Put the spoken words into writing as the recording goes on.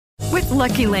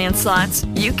Lucky Land Slots,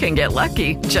 you can get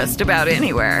lucky just about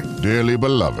anywhere. Dearly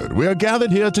beloved, we are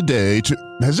gathered here today to...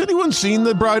 Has anyone seen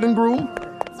the bride and groom?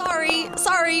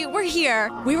 Sorry, we're here.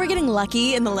 We were getting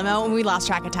lucky in the limo and we lost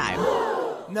track of time.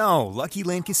 No, Lucky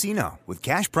Land Casino, with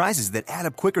cash prizes that add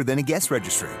up quicker than a guest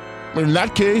registry. In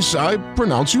that case, I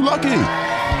pronounce you lucky.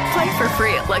 Play for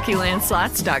free at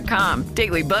LuckyLandSlots.com.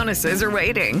 Daily bonuses are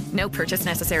waiting. No purchase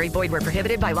necessary. Void where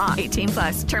prohibited by law.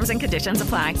 18+. Terms and conditions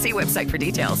apply. See website for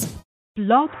details.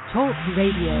 Blog Talk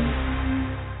Radio.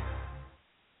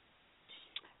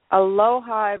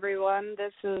 Aloha, everyone.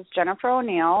 This is Jennifer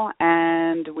O'Neill,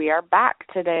 and we are back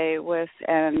today with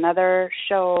another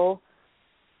show.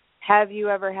 Have you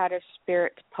ever had a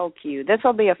spirit poke you? This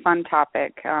will be a fun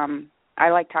topic. I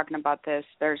like talking about this.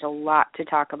 There's a lot to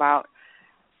talk about.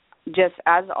 Just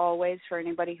as always, for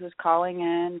anybody who's calling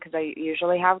in, because I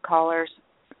usually have callers,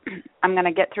 I'm going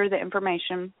to get through the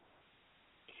information.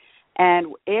 And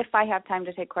if I have time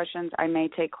to take questions, I may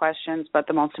take questions, but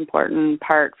the most important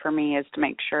part for me is to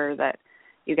make sure that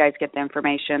you guys get the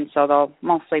information, so there'll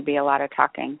mostly be a lot of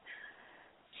talking.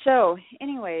 So,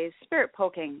 anyways, spirit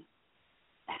poking.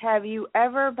 Have you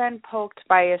ever been poked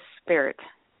by a spirit?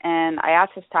 And I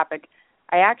asked this topic.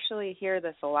 I actually hear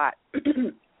this a lot.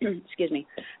 Excuse me.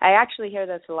 I actually hear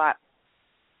this a lot.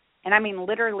 And I mean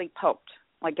literally poked,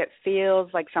 like it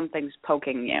feels like something's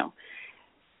poking you.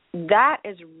 That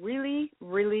is really,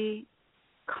 really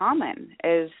common,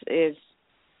 is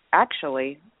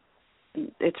actually,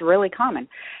 it's really common.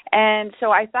 And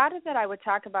so I thought that I would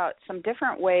talk about some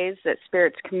different ways that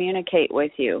spirits communicate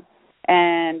with you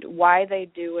and why they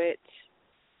do it,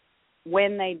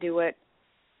 when they do it,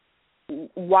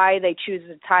 why they choose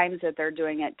the times that they're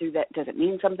doing it. Does it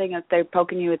mean something if they're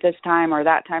poking you at this time or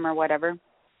that time or whatever?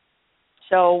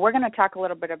 So we're going to talk a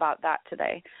little bit about that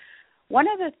today. One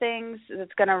of the things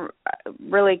that's going to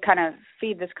really kind of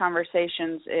feed this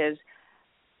conversation is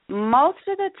most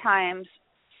of the times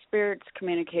spirits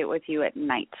communicate with you at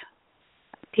night.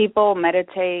 People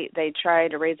meditate, they try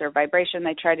to raise their vibration,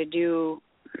 they try to do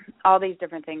all these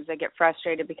different things. They get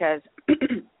frustrated because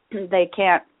they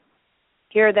can't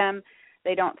hear them.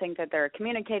 They don't think that they're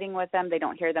communicating with them. They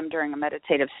don't hear them during a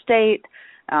meditative state.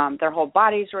 Their whole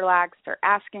body's relaxed. They're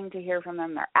asking to hear from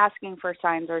them. They're asking for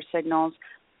signs or signals.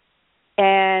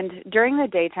 And during the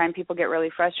daytime, people get really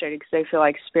frustrated because they feel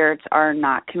like spirits are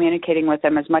not communicating with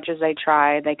them as much as they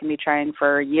try. They can be trying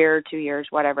for a year, 2 years,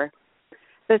 whatever.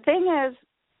 The thing is,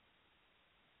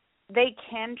 they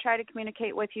can try to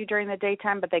communicate with you during the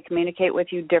daytime, but they communicate with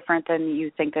you different than you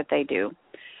think that they do.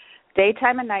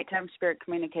 Daytime and nighttime spirit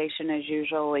communication is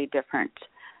usually different.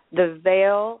 The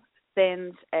veil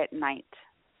thins at night.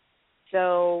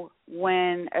 So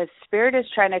when a spirit is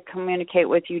trying to communicate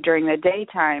with you during the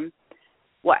daytime,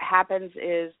 what happens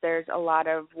is there's a lot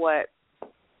of what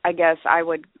I guess I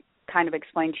would kind of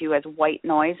explain to you as white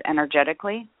noise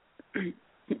energetically.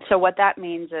 So what that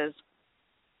means is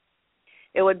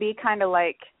it would be kind of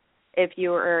like if you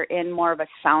were in more of a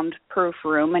soundproof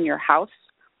room in your house,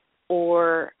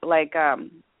 or like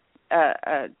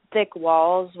thick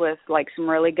walls with like some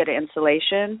really good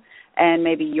insulation, and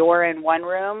maybe you're in one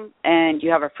room and you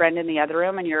have a friend in the other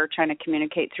room and you're trying to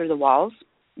communicate through the walls.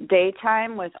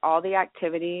 Daytime with all the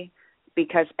activity,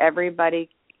 because everybody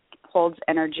holds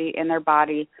energy in their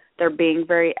body, they're being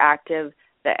very active.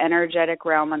 The energetic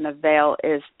realm and the veil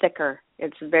is thicker.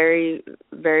 It's very,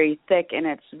 very thick and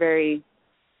it's very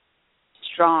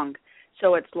strong.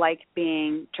 So it's like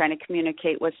trying to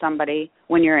communicate with somebody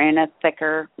when you're in a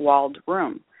thicker walled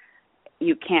room.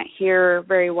 You can't hear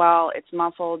very well. It's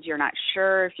muffled. You're not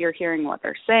sure if you're hearing what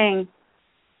they're saying.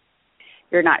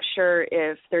 You're not sure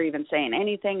if they're even saying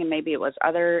anything, and maybe it was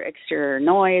other exterior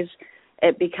noise.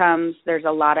 There's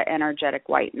a lot of energetic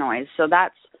white noise. So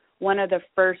that's one of the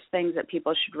first things that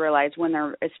people should realize when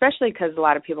they're, especially because a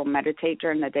lot of people meditate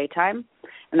during the daytime,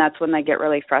 and that's when they get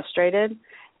really frustrated.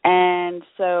 And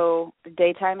so the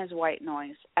daytime is white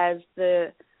noise. As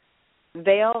the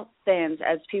veil thins,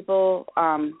 as people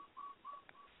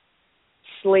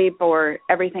sleep or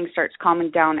everything starts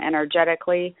calming down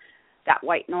energetically, that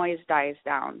white noise dies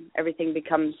down. Everything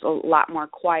becomes a lot more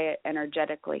quiet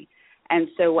energetically. And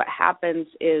so what happens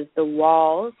is the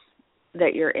walls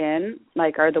that you're in,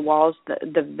 like are the walls,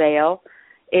 the veil,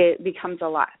 it becomes a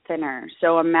lot thinner.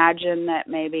 So imagine that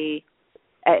maybe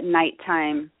at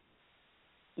nighttime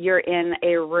you're in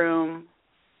a room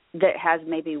that has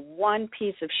maybe one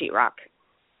piece of sheetrock.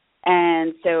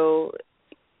 And so,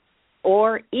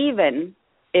 or even,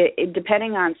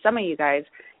 depending on some of you guys,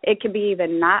 it could be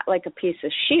even not like a piece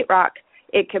of sheetrock.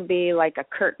 It could be like a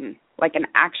curtain, like an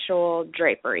actual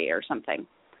drapery or something.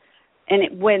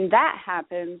 And when that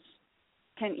happens,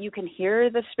 you can hear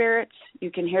the spirits,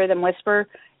 you can hear them whisper,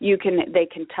 they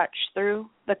can touch through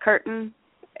the curtain.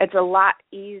 It's a lot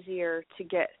easier to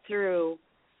get through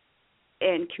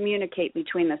and communicate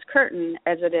between this curtain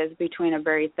as it is between a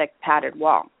very thick padded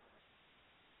wall.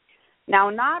 Now,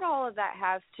 not all of that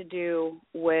has to do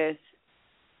with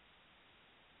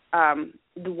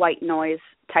the white noise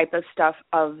type of stuff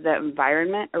of the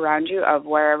environment around you, of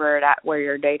wherever where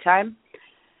you're daytime.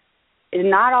 And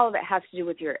not all of it has to do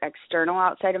with your external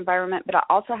outside environment, but it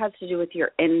also has to do with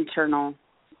your internal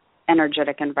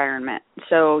energetic environment.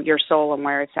 So your soul and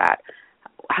where it's at,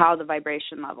 how the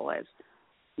vibration level is,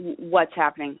 what's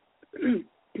happening.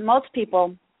 Most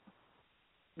people,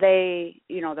 they're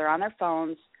on their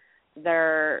phones,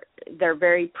 they're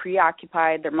very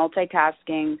preoccupied, they're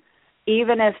multitasking.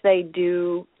 Even if they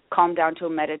do calm down to a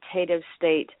meditative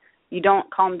state, you don't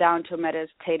calm down to a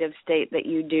meditative state that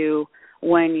you do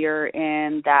when you're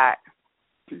in that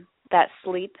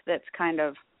sleep that's kind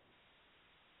of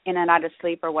in and out of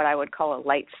sleep, or what I would call a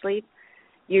light sleep.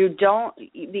 You don't,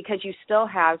 because you still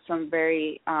have some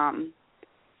very,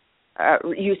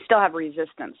 you still have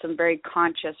resistance, some very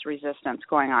conscious resistance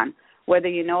going on. Whether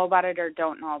you know about it or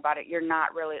don't know about it, you're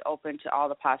not really open to all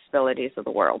the possibilities of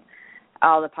the world,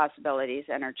 all the possibilities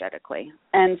energetically.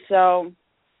 And so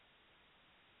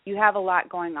you have a lot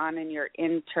going on in your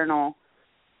internal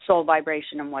soul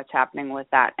vibration and what's happening with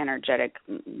that energetic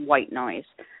white noise.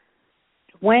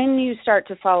 When you start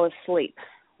to fall asleep,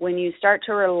 when you start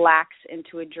to relax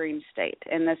into a dream state,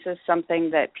 and this is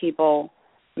something that people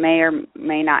may or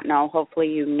may not know, hopefully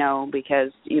you know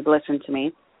because you've listened to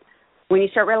me. When you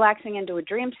start relaxing into a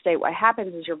dream state, what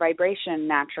happens is your vibration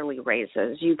naturally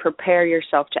raises. You prepare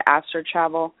yourself to astral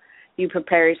travel. You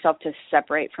prepare yourself to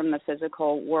separate from the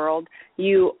physical world.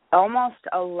 You almost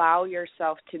allow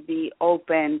yourself to be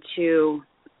open to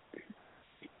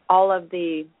all of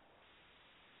the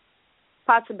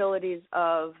possibilities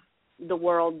of the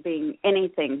world being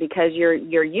anything, because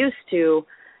you're used to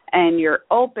and you're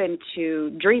open to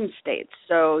dream states.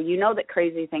 So you know that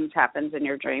crazy things happen in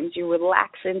your dreams. You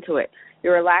relax into it.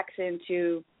 You relax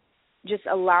into just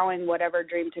allowing whatever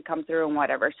dream to come through and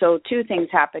whatever. So two things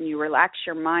happen. You relax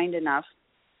your mind enough,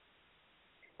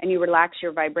 and you relax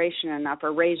your vibration enough,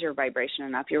 or raise your vibration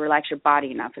enough. You relax your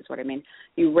body enough is what I mean.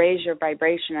 You raise your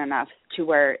vibration enough to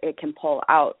where it can pull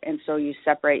out, and so you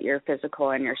separate your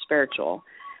physical and your spiritual.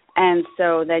 And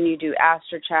so then you do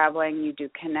astral traveling, you do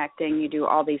connecting, you do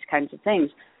all these kinds of things.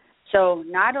 So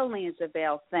not only is the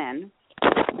veil thin,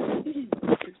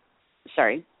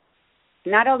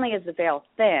 not only is the veil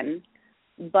thin,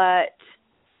 but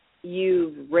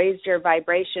you've raised your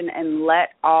vibration and let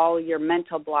all your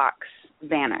mental blocks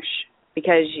vanish,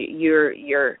 because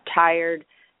you're tired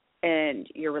and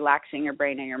you're relaxing your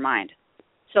brain and your mind.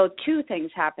 So two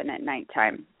things happen at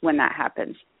nighttime when that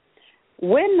happens.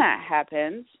 When that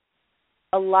happens,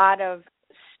 a lot of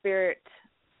spirit,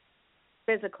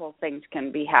 physical things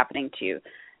can be happening to you.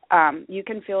 You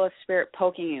can feel a spirit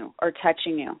poking you or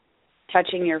touching you.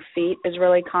 Touching your feet is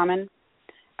really common.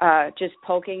 Just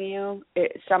poking you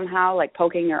somehow, like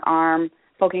poking your arm,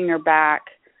 poking your back,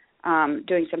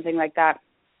 doing something like that.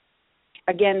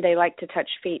 Again, they like to touch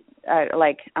feet,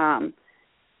 like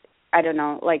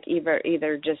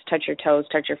either just touch your toes,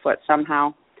 touch your foot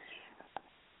somehow.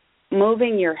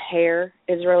 Moving your hair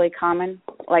is really common.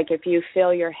 Like if you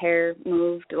feel your hair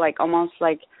moved, like almost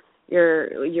like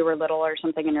you were little or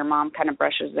something, and your mom kind of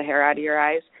brushes the hair out of your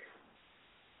eyes,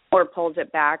 or pulls it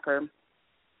back, or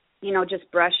just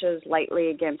brushes lightly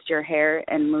against your hair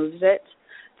and moves it.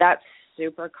 That's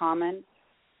super common.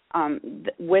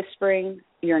 Whispering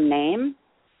your name,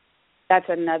 that's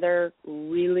another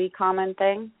really common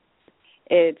thing.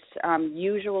 It's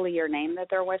usually your name that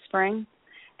they're whispering,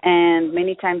 and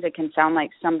many times it can sound like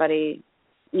somebody,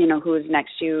 who is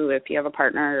next to you, if you have a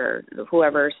partner or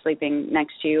whoever is sleeping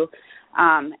next to you.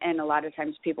 And a lot of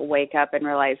times people wake up and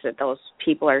realize that those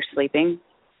people are sleeping.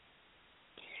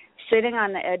 Sitting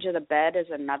on the edge of the bed is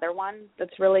another one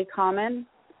that's really common.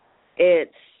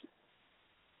 It's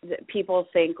that people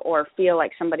think or feel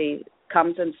like somebody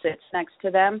comes and sits next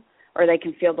to them, or they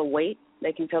can feel the weight.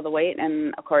 They can feel the weight,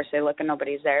 and, of course, they look and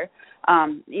nobody's there.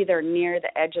 Either near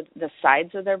the edge of the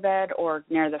sides of their bed or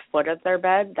near the foot of their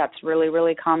bed. That's really,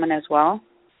 really common as well.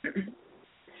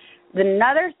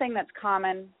 Another thing that's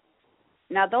common,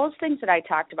 now those things that I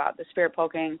talked about, the spirit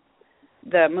poking,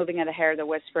 the moving of the hair, the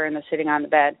whisper, and the sitting on the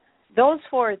bed, those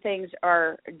four things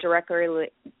are directly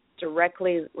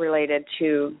related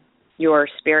to your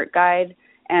spirit guide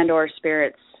and or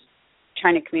spirits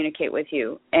trying to communicate with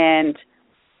you. And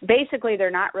basically they're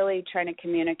not really trying to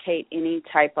communicate any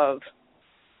type of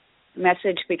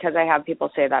message, because I have people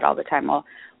say that all the time. Well,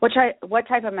 what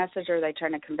type of message are they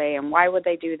trying to convey, and why would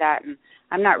they do that? And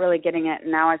I'm not really getting it,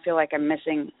 and now I feel like I'm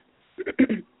missing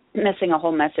a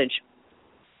whole message.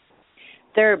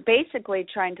 They're basically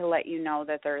trying to let you know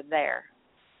that they're there.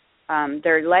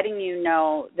 They're letting you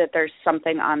know that there's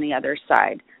something on the other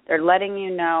side. They're letting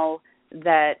you know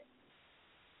that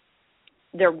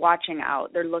they're watching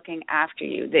out. They're looking after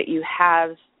you, that you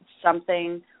have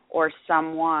something or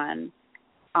someone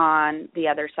on the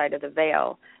other side of the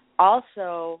veil.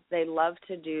 Also, they love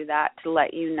to do that to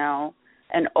let you know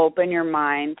and open your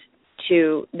mind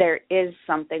to there is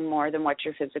something more than what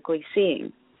you're physically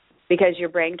seeing, because your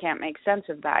brain can't make sense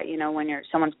of that. You know, when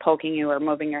someone's poking you or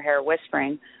moving your hair,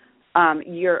 whispering,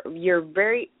 you're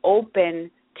very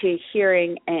open to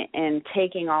hearing and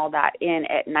taking all that in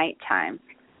at nighttime,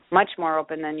 much more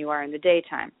open than you are in the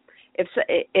daytime.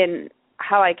 In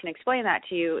how I can explain that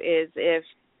to you is if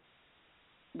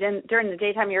then during the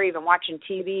daytime you're even watching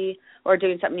TV or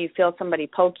doing something, you feel somebody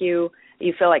poke you,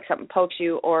 you feel like something pokes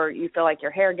you, or you feel like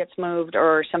your hair gets moved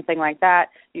or something like that,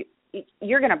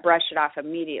 you're going to brush it off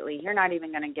immediately. You're not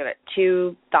even going to give it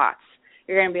 2 thoughts.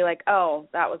 You're going to be like, oh,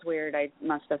 that was weird. I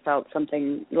must have felt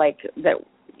something like that,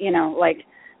 you know, like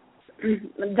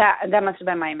that must have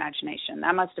been my imagination.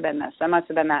 That must have been this. That must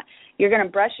have been that. You're going to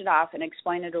brush it off and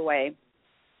explain it away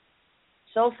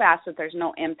so fast that there's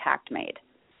no impact made.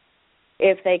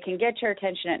 If they can get your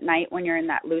attention at night when you're in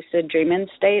that lucid dreaming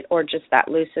state or just that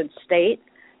lucid state,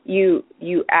 you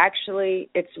actually,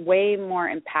 it's way more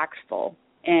impactful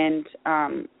and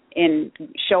in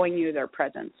showing you their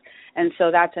presence. And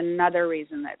so that's another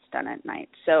reason that's done at night.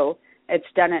 So it's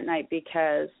done at night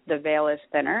because the veil is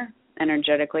thinner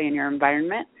energetically in your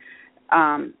environment.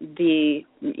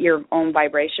 Your own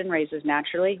vibration raises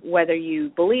naturally, whether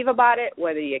you believe about it,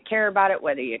 whether you care about it,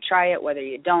 whether you try it, whether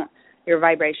you don't. Your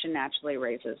vibration naturally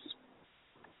raises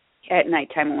at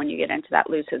nighttime when you get into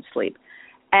that lucid sleep.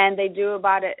 And they do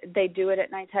it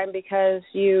at nighttime because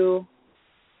you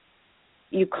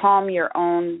calm your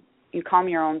own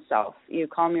self. You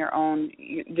calm your own,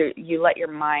 you let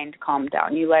your mind calm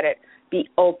down. You let it be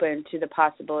open to the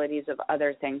possibilities of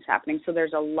other things happening. So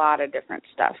there's a lot of different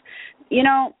stuff. You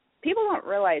know, people don't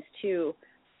realize too,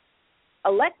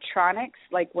 electronics,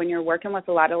 like when you're working with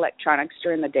a lot of electronics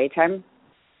during the daytime,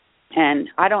 and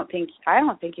I don't think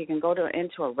you can go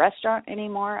into a restaurant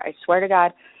anymore. I swear to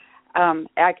God. I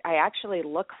actually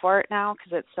look for it now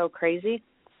because it's so crazy.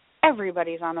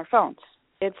 Everybody's on their phones.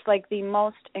 It's like the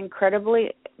most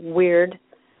incredibly weird,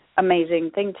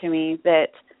 amazing thing to me that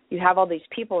you have all these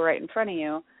people right in front of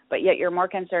you, but yet you're more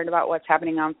concerned about what's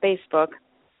happening on Facebook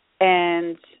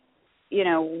and, you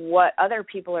know, what other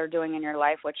people are doing in your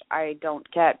life, which I don't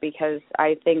get, because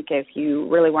I think if you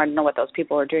really want to know what those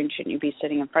people are doing, shouldn't you be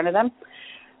sitting in front of them?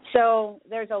 So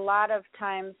there's a lot of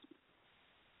times,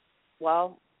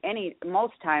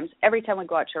 most times, every time we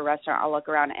go out to a restaurant, I'll look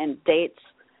around and dates,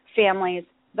 families,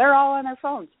 they're all on their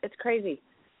phones. It's crazy.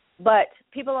 But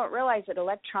people don't realize that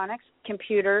electronics,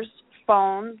 computers,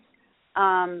 phones,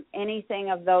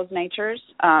 anything of those natures,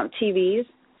 TVs,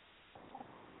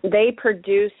 they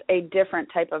produce a different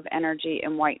type of energy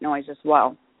and white noise as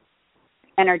well,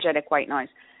 energetic white noise.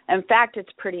 In fact,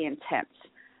 it's pretty intense.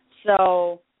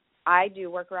 So I do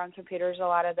work around computers a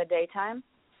lot of the daytime,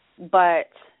 but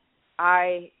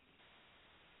I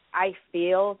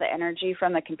feel the energy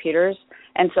from the computers,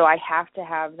 and so I have to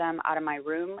have them out of my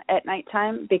room at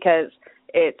nighttime because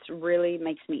it really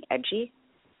makes me edgy.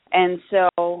 And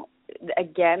so,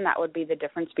 again, that would be the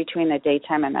difference between the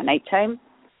daytime and the nighttime.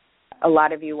 A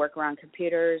lot of you work around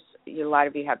computers. A lot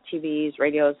of you have TVs,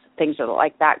 radios, things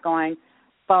like that going.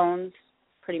 Phones,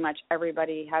 pretty much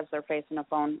everybody has their face in a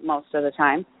phone most of the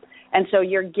time. And so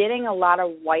you're getting a lot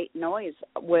of white noise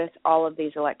with all of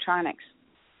these electronics.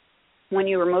 When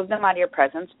you remove them out of your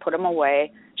presence, put them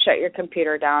away, shut your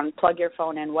computer down, plug your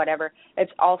phone in, whatever,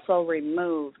 it's also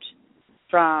removed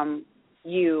from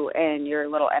you and your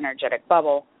little energetic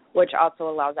bubble, which also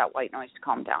allows that white noise to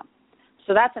calm down.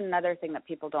 So that's another thing that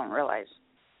people don't realize.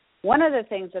 One of the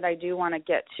things that I do want to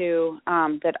get to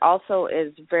that also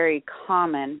is very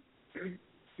common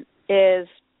is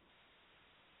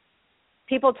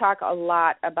people talk a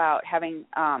lot about having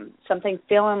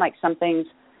feeling like something's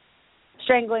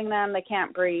strangling them, they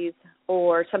can't breathe,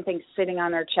 or something's sitting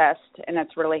on their chest and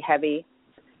it's really heavy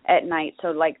at night. So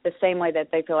like the same way that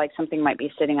they feel like something might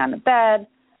be sitting on the bed,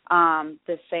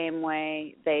 the same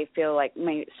way they feel like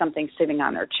something's sitting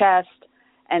on their chest.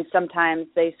 And sometimes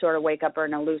they sort of wake up or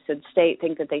in a lucid state,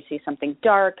 think that they see something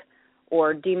dark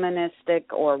or demonistic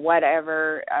or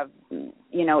whatever,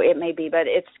 it may be, but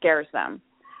it scares them.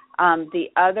 The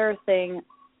other thing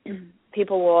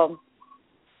people will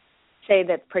say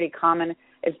that's pretty common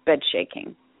is bed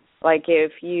shaking. Like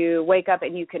if you wake up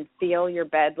and you can feel your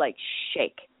bed like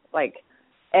shake,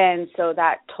 and so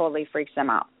that totally freaks them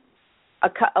out.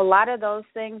 A lot of those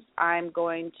things I'm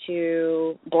going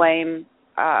to blame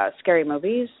scary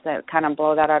movies that kind of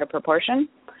blow that out of proportion,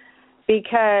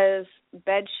 because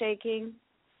bed shaking,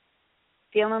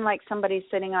 feeling like somebody's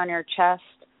sitting on your chest,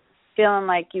 feeling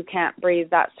like you can't breathe,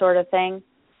 that sort of thing,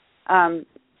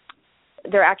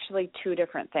 they're actually two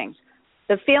different things.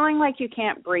 The feeling like you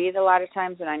can't breathe a lot of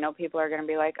times, and I know people are going to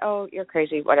be like, oh, you're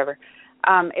crazy, whatever,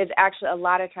 is actually a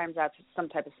lot of times that's some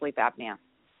type of sleep apnea.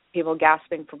 People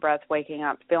gasping for breath, waking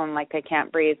up, feeling like they can't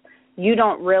breathe. You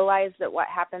don't realize that what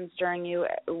happens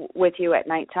with you at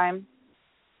nighttime,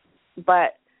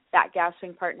 but that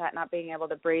gasping part, that not being able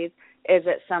to breathe, is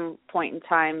at some point in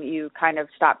time you kind of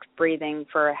stopped breathing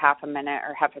for a half a minute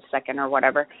or half a second or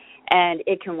whatever, and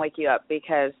it can wake you up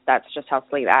because that's just how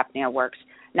sleep apnea works.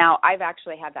 Now, I've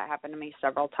actually had that happen to me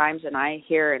several times, and I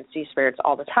hear and see spirits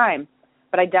all the time,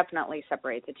 but I definitely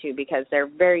separate the two because they're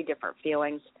very different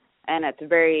feelings, and it's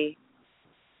very,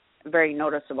 very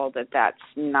noticeable that that's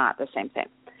not the same thing.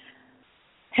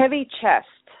 Heavy chest.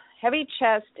 Heavy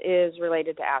chest is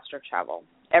related to astral travel.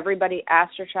 Everybody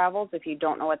astral travels. If you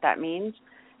don't know what that means,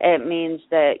 it means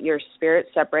that your spirit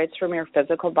separates from your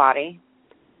physical body,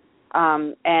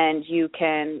 and you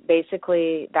can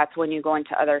basically, that's when you go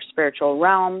into other spiritual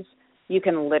realms. You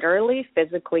can literally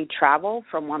physically travel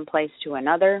from one place to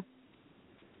another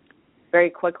very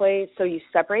quickly. So you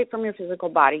separate from your physical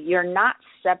body. You're not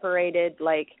separated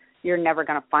like you're never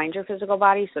going to find your physical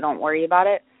body, so don't worry about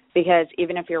it, because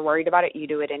even if you're worried about it, you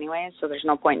do it anyway, so there's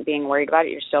no point in being worried about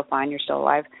it. You're still fine. You're still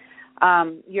alive.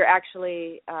 You're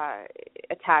actually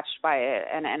attached by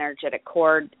an energetic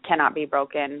cord, cannot be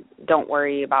broken. Don't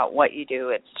worry about what you do.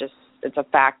 It's a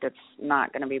fact. It's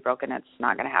not going to be broken. It's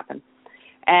not going to happen.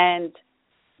 And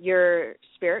your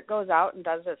spirit goes out and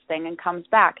does its thing and comes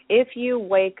back. If you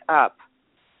wake up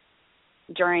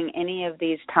during any of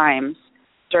these times,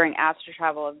 during astral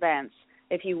travel events,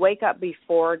 if you wake up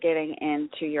before getting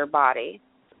into your body,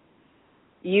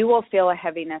 you will feel a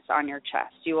heaviness on your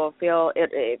chest. You will feel,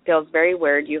 it feels very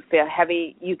weird. You feel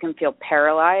heavy. You can feel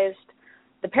paralyzed.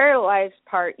 The paralyzed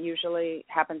part usually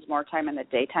happens more time in the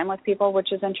daytime with people,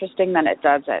 which is interesting, than it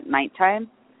does at nighttime.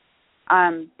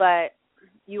 But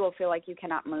you will feel like you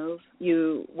cannot move.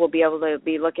 You will be able to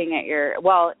be looking at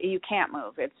you can't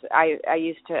move. I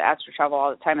used to astral travel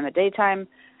all the time in the daytime.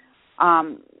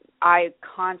 I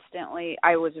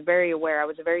was very aware. I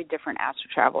was a very different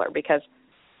astral traveler because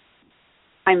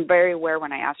I'm very aware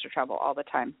when I astral travel all the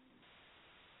time.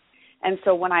 And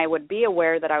so when I would be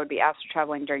aware that I would be astral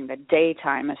traveling during the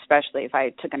daytime, especially if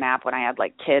I took a nap when I had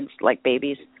like kids, like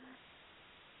babies,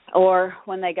 or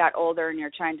when they got older and you're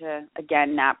trying to,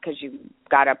 again, nap because you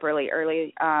got up really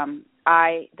early,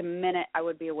 the minute I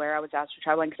would be aware I was astral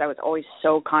traveling, because I was always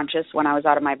so conscious when I was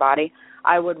out of my body,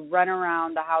 I would run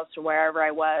around the house or wherever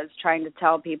I was trying to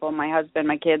tell people, my husband,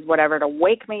 my kids, whatever, to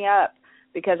wake me up,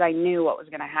 because I knew what was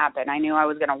going to happen. I knew I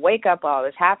was going to wake up while I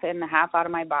was half in, half out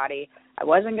of my body. I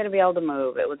wasn't going to be able to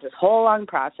move. It was this whole long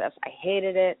process. I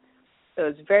hated it. It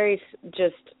was very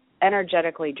just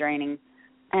energetically draining.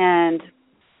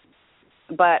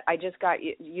 But I just got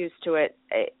used to it.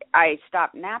 I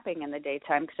stopped napping in the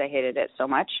daytime because I hated it so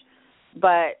much.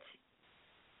 But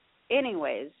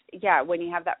anyways, yeah, when you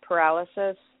have that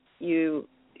paralysis,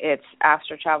 it's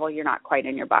astral travel. You're not quite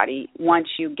in your body. Once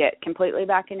you get completely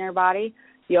back in your body,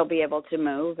 you'll be able to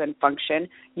move and function.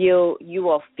 You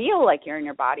will feel like you're in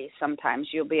your body sometimes.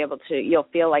 You'll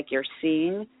feel like you're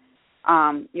seeing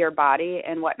your body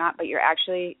and whatnot, but you're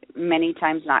actually many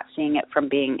times not seeing it from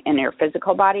being in your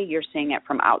physical body. You're seeing it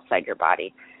from outside your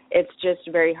body. It's just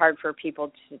very hard for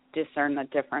people to discern the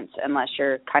difference unless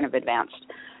you're kind of advanced.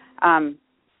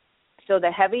 So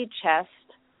the heavy chest,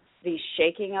 the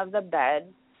shaking of the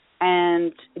bed,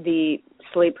 and the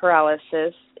sleep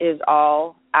paralysis is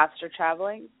all astral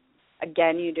traveling.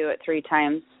 Again, you do it 3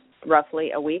 times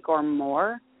roughly a week or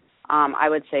more. I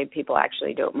would say people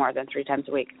actually do it more than 3 times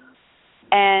a week.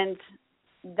 And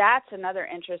that's another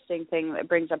interesting thing that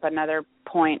brings up another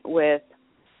point with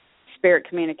spirit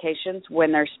communications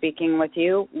when they're speaking with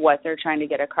you, what they're trying to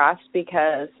get across,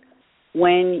 because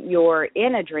when you're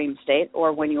in a dream state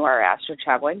or when you are astral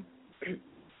traveling,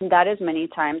 that is many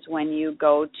times when you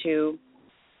go to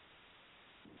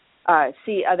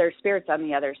see other spirits on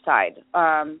the other side.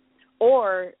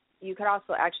 Or you could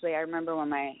also I remember when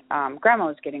my grandma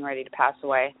was getting ready to pass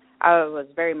away, I was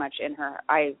very much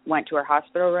I went to her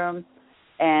hospital room,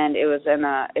 and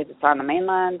it's on the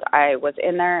mainland. I was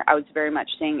in there. I was very much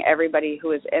seeing everybody who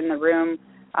was in the room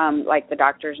like the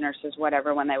doctors, nurses,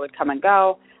 whatever, when they would come and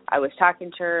go. I was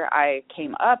talking to her. I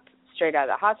came up straight out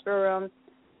of the hospital room,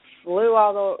 flew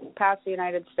past the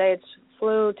United States,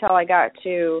 flew till I got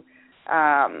to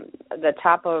the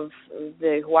top of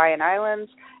the Hawaiian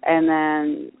Islands, and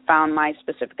then found my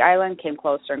specific island, came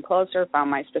closer and closer, found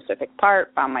my specific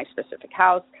part, found my specific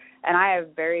house, and I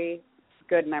have very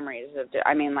good memories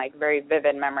very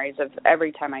vivid memories of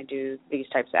every time I do these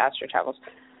types of astral travels.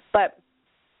 But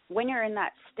when you're in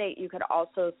that state, you could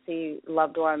also see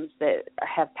loved ones that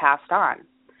have passed on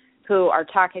who are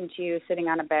talking to you, sitting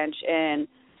on a bench, and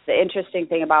the interesting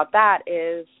thing about that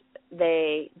is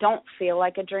they don't feel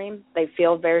like a dream. They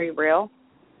feel very real.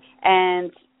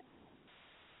 And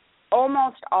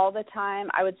almost all the time,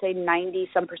 I would say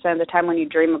 90-some% of the time when you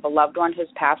dream of a loved one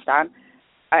who's passed on,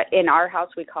 in our house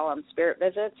we call them spirit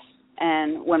visits.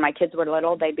 And when my kids were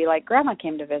little, they'd be like, Grandma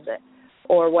came to visit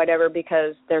or whatever,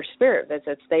 because they're spirit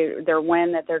visits. They're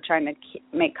when that they're trying to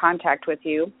make contact with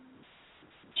you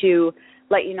to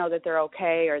let you know that they're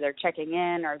okay, or they're checking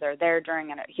in, or they're there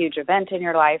during a huge event in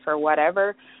your life or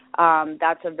whatever.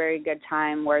 That's a very good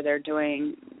time where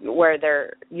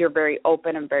you're very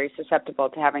open and very susceptible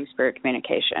to having spirit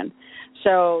communication.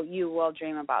 So you will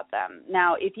dream about them.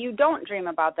 Now, if you don't dream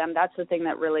about them, that's the thing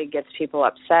that really gets people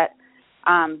upset.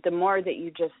 The more that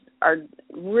you just are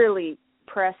really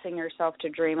pressing yourself to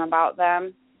dream about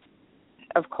them,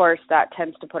 of course, that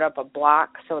tends to put up a block,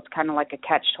 so it's kind of like a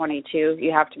catch-22.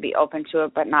 You have to be open to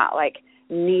it, but not like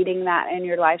needing that in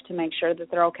your life to make sure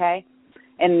that they're okay.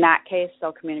 In that case,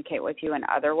 they'll communicate with you in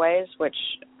other ways, which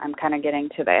I'm kind of getting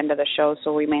to the end of the show,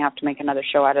 so we may have to make another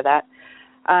show out of that.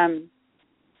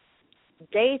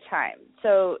 Daytime.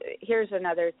 So here's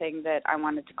another thing that I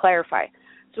wanted to clarify.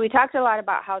 So we talked a lot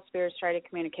about how spirits try to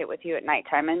communicate with you at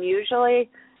nighttime, and usually,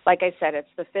 like I said, it's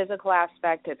the physical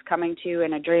aspect. It's coming to you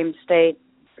in a dream state,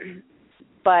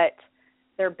 but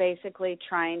they're basically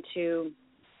trying to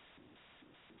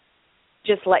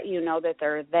just let you know that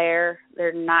they're there.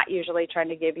 They're not usually trying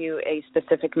to give you a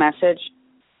specific message.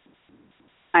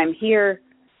 I'm here.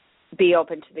 Be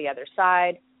open to the other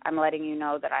side. I'm letting you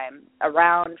know that I'm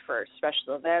around for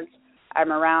special events.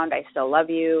 I'm around. I still love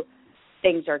you.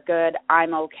 Things are good.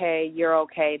 I'm okay. You're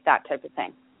okay. That type of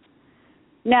thing.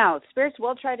 Now, spirits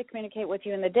will try to communicate with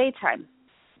you in the daytime.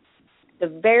 It's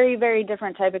a very, very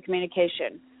different type of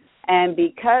communication. And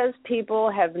because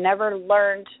people have never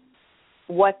learned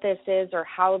what this is or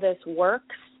how this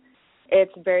works,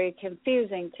 it's very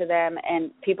confusing to them, and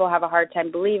people have a hard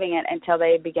time believing it until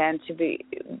they begin to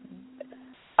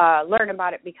learn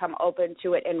about it, become open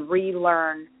to it, and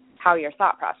relearn how your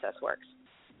thought process works.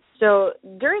 So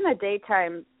during the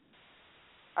daytime,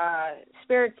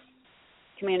 spirits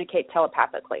communicate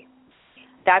telepathically.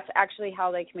 That's actually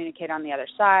how they communicate on the other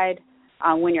side.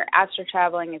 When you're astral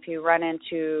traveling, if you run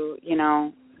into,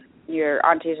 your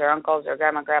aunties or uncles or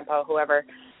grandma, grandpa, whoever,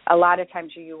 a lot of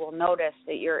times you will notice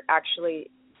that you're actually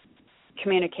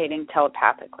communicating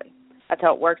telepathically. That's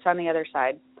how it works on the other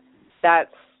side.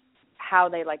 That's how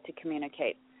they like to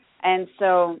communicate. And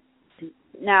so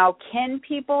now, can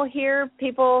people hear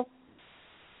people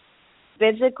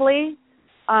physically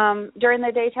during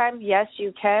the daytime? Yes,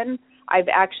 you can. I've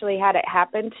actually had it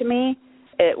happen to me.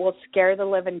 It will scare the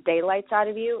living daylights out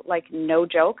of you, like no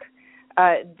joke.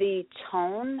 The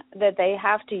tone that they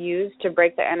have to use to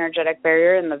break the energetic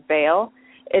barrier in the veil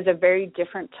is a very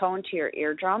different tone to your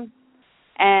eardrum.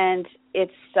 And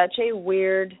it's such a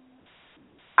weird,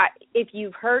 if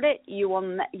you've heard it, you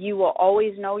will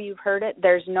always know you've heard it.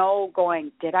 There's no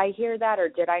going, did I hear that or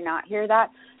did I not hear that?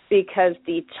 Because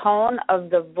the tone of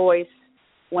the voice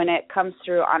when it comes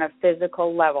through on a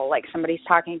physical level, like somebody's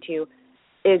talking to you,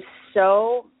 is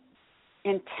so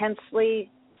intensely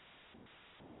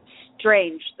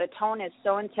strange. The tone is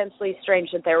so intensely strange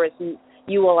that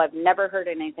you will have never heard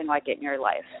anything like it in your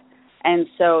life. And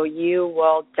so you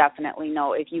will definitely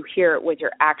know if you hear it with your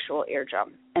actual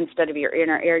eardrum. Instead of your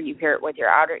inner ear, you hear it with your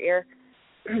outer ear.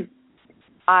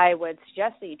 I would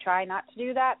suggest that you try not to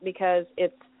do that, because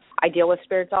I deal with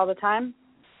spirits all the time,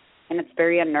 and it's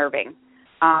very unnerving.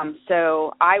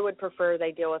 So I would prefer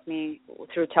they deal with me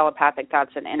through telepathic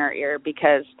thoughts and inner ear,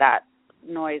 because that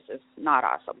noise is not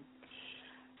awesome.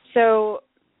 So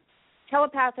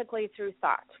telepathically through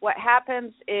thoughts, what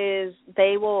happens is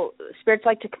spirits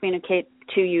like to communicate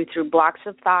to you through blocks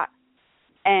of thought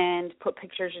and put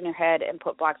pictures in your head and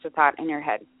put blocks of thought in your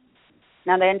head.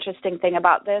 Now, the interesting thing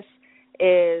about this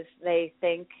is they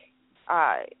think,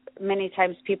 many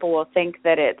times people will think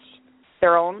that it's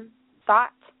their own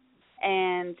thought,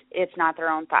 and it's not their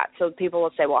own thought. So people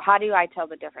will say, well, how do I tell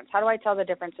the difference? How do I tell the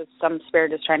difference if some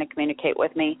spirit is trying to communicate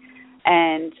with me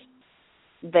and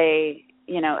they,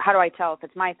 how do I tell if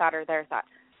it's my thought or their thought?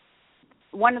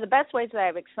 One of the best ways that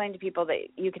I've explained to people that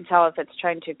you can tell if it's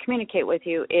trying to communicate with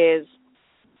you is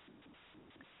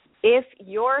if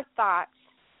your thoughts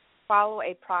follow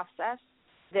a process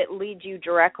that leads you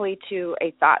directly to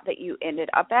a thought that you ended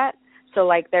up at. So,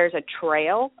 like, there's a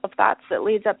trail of thoughts that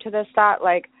leads up to this thought,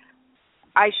 like,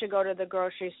 I should go to the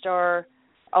grocery store.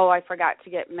 Oh, I forgot to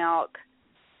get milk.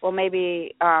 Well,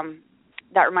 maybe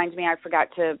that reminds me I forgot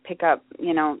to pick up,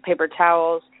 paper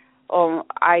towels. Oh,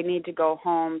 I need to go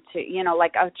home to,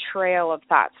 like a trail of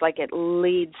thoughts, like it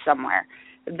leads somewhere.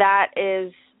 That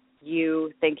is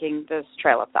you thinking this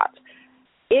trail of thoughts.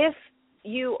 If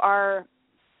you are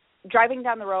driving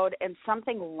down the road and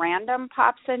something random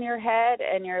pops in your head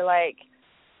and you're like,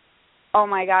 oh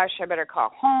my gosh, I better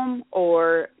call home,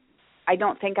 or I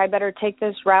don't think I better take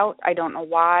this route. I don't know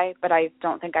why, but I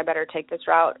don't think I better take this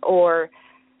route. Or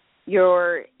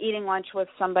you're eating lunch with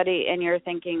somebody and you're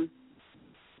thinking,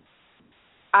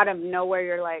 out of nowhere,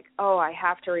 you're like, oh, I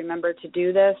have to remember to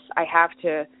do this. I have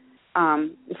to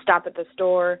stop at the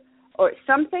store. Or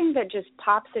something that just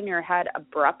pops in your head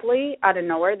abruptly out of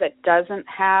nowhere that doesn't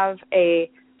have a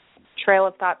trail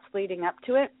of thoughts leading up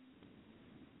to it.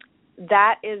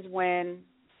 That is when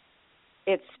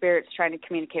it's spirits trying to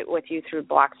communicate with you through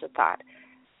blocks of thought.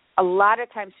 A lot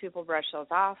of times people brush those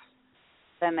off.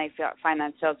 Then they find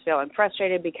themselves feeling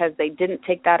frustrated because they didn't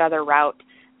take that other route.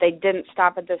 They didn't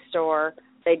stop at the store.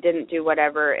 They didn't do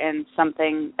whatever, and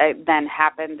something then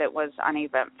happened that was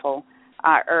uneventful,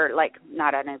 or like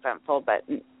not uneventful, but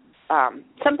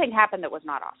something happened that was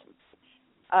not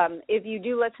awesome. If you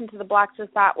do listen to the blocks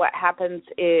of thought, what happens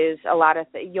is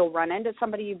you'll run into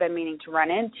somebody you've been meaning to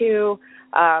run into.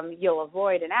 You'll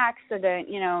avoid an accident,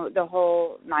 the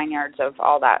whole 9 yards of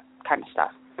all that kind of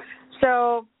stuff.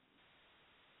 So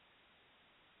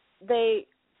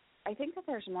I think that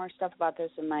there's more stuff about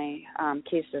this in my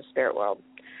Keys to the Spirit World.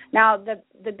 Now,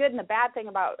 the good and the bad thing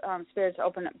about spirits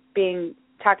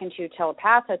talking to you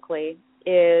telepathically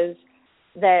is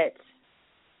that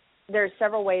there's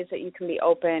several ways that you can be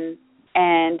open,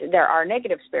 and there are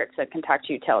negative spirits that can talk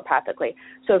to you telepathically.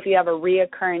 So if you have a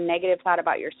reoccurring negative thought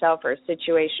about yourself or a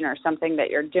situation or something that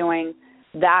you're doing,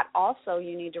 that also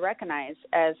you need to recognize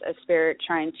as a spirit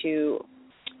trying to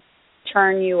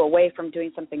turn you away from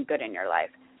doing something good in your life.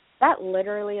 That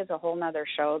literally is a whole nother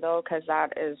show, though, because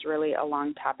that is really a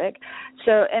long topic.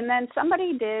 So, and then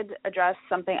somebody did address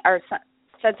something or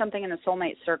said something in the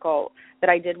soulmate circle that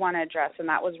I did want to address, and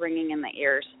that was ringing in the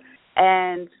ears.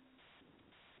 And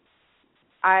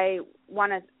I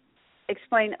want to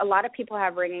explain, a lot of people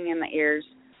have ringing in the ears.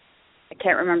 I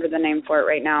can't remember the name for it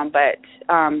right now, but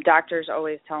doctors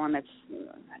always tell them it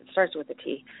starts with a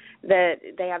T, that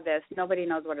they have this, nobody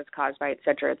knows what it's caused by, et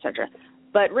cetera, et cetera.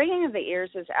 But ringing of the ears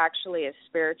is actually a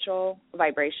spiritual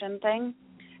vibration thing.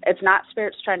 It's not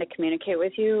spirits trying to communicate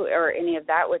with you or any of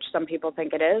that, which some people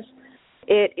think it is.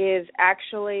 It is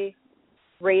actually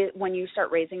when you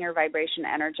start raising your vibration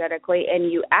energetically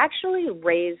and you actually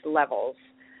raise levels.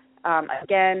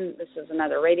 Again, this is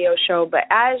another radio show, but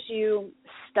as you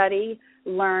study,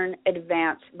 learn,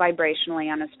 advance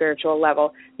vibrationally on a spiritual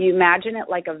level, you imagine it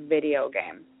like a video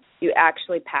game. You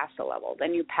actually pass a level,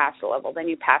 then you pass a level, then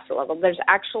you pass a level. There's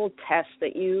actual tests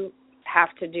that you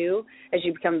have to do as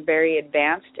you become very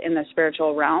advanced in the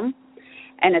spiritual realm.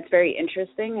 And it's very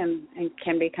interesting and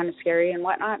can be kind of scary and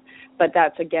whatnot. But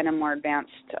that's, again, a more advanced,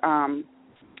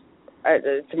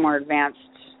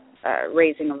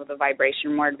 raising of the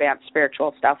vibration, more advanced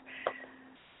spiritual stuff.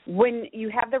 When you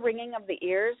have the ringing of the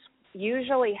ears,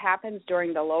 usually happens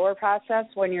during the lower process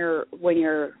when you're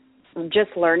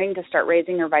just learning to start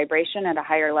raising your vibration at a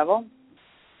higher level,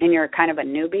 and you're kind of a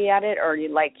newbie at it, or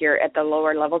you're at the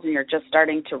lower levels and you're just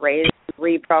starting to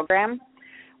reprogram.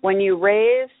 When you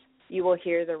raise, you will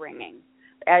hear the ringing.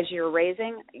 As you're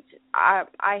raising, I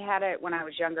had it when I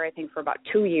was younger, I think for about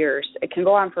 2 years. It can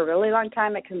go on for a really long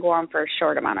time. It can go on for a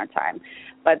short amount of time.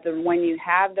 But when you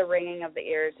have the ringing of the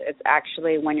ears, it's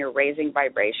actually when you're raising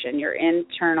vibration. Your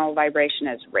internal vibration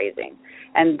is raising.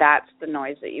 And that's the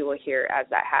noise that you will hear as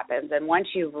that happens. And once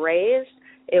you've raised,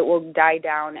 it will die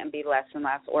down and be less and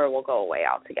less, or it will go away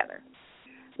altogether.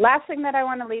 Last thing that I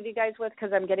want to leave you guys with,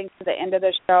 because I'm getting to the end of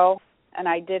the show, and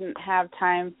I didn't have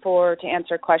time to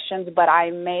answer questions, but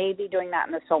I may be doing that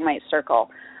in the Soulmate Circle.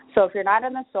 So if you're not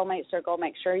in the Soulmate Circle,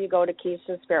 make sure you go to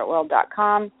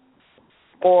keystothespiritworld.com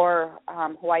or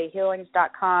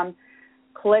hawaiihealings.com.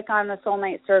 Click on the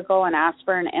Soulmate Circle and ask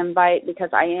for an invite, because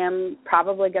I am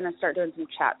probably going to start doing some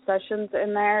chat sessions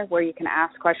in there where you can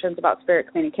ask questions about spirit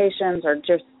communications or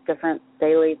just different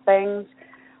daily things.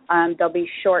 There'll be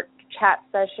short chat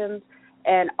sessions.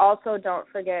 And also don't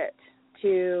forget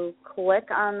to click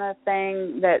on the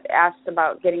thing that asks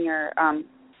about getting your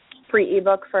free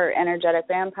ebook for Energetic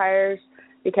Vampires,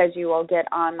 because you will get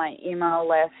on my email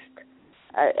list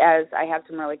as I have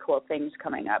some really cool things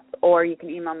coming up. Or you can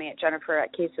email me at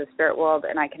Jennifer@KeysToTheSpiritWorld,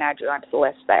 and I can add you onto the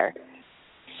list there.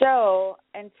 So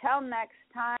until next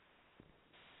time,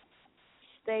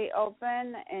 stay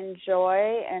open,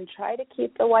 enjoy, and try to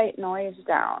keep the white noise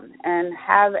down. And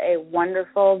have a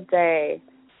wonderful day.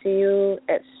 See you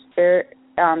at Spirit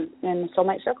in the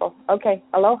Soulmate Circle. Okay,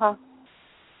 aloha.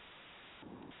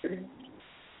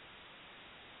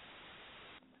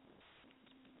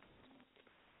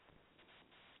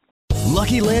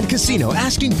 Lucky Land Casino,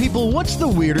 asking people, what's the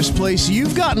weirdest place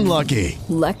you've gotten lucky?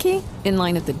 Lucky? In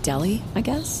line at the deli, I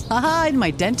guess? Aha, in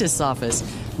my dentist's office.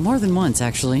 More than once,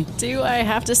 actually. Do I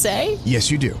have to say?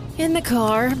 Yes, you do. In the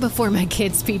car before my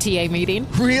kids' PTA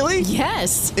meeting. Really?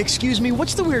 Yes. Excuse me,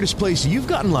 what's the weirdest place you've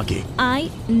gotten lucky? I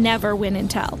never win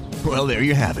and tell. Well, there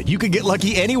you have it. You can get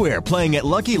lucky anywhere, playing at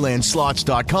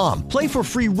LuckyLandSlots.com. Play for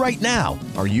free right now.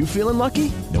 Are you feeling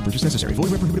lucky? No purchase necessary.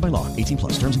 Void where prohibited by law.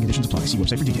 18+. Terms and conditions apply. See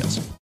website for details.